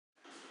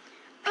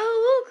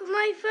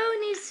my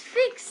phone is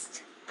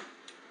fixed.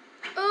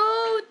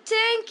 Oh,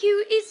 thank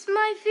you, it's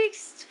my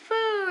fixed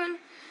phone.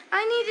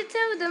 I need to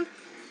tell them.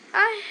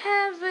 I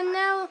have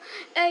now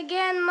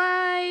again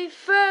my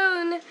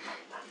phone.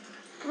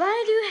 Why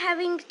are you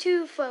having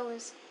two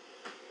phones?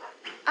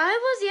 I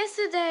was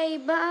yesterday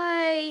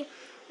by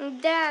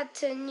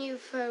that new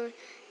phone,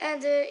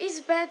 and it's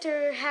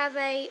better have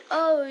a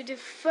old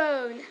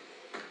phone.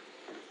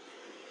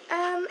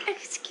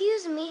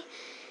 Excuse me,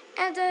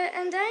 and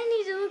I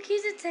need to look.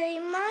 Is it a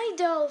my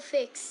doll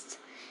fixed?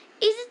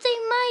 Is it a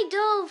my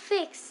doll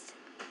fixed?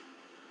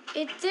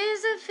 It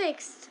is a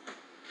fixed.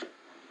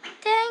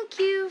 Thank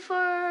you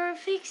for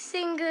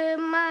fixing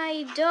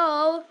my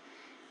doll.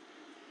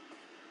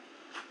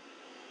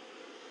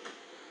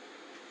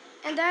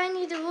 And I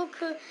need to look.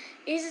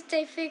 Is it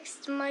a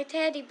fixed my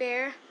teddy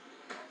bear?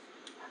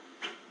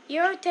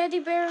 Your teddy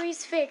bear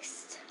is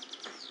fixed.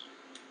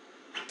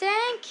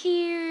 Thank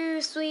you,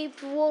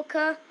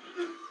 Sleepwalker.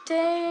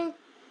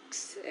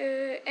 Thanks,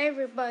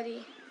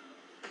 everybody.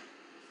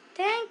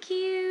 Thank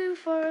you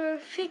for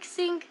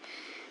fixing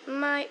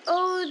my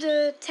old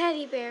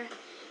teddy bear.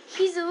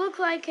 He's look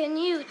like a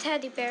new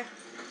teddy bear.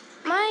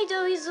 My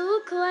doll is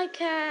look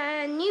like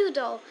a new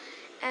doll,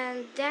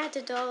 and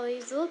that doll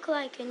is look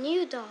like a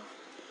new doll.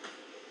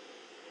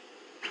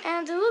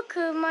 And look,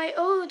 my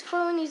old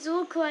phone is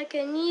look like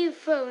a new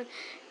phone,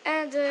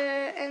 and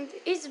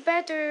it's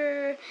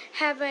better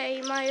have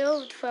my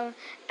old phone,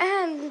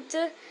 and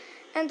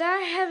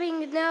I'm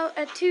having now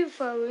two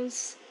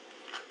phones.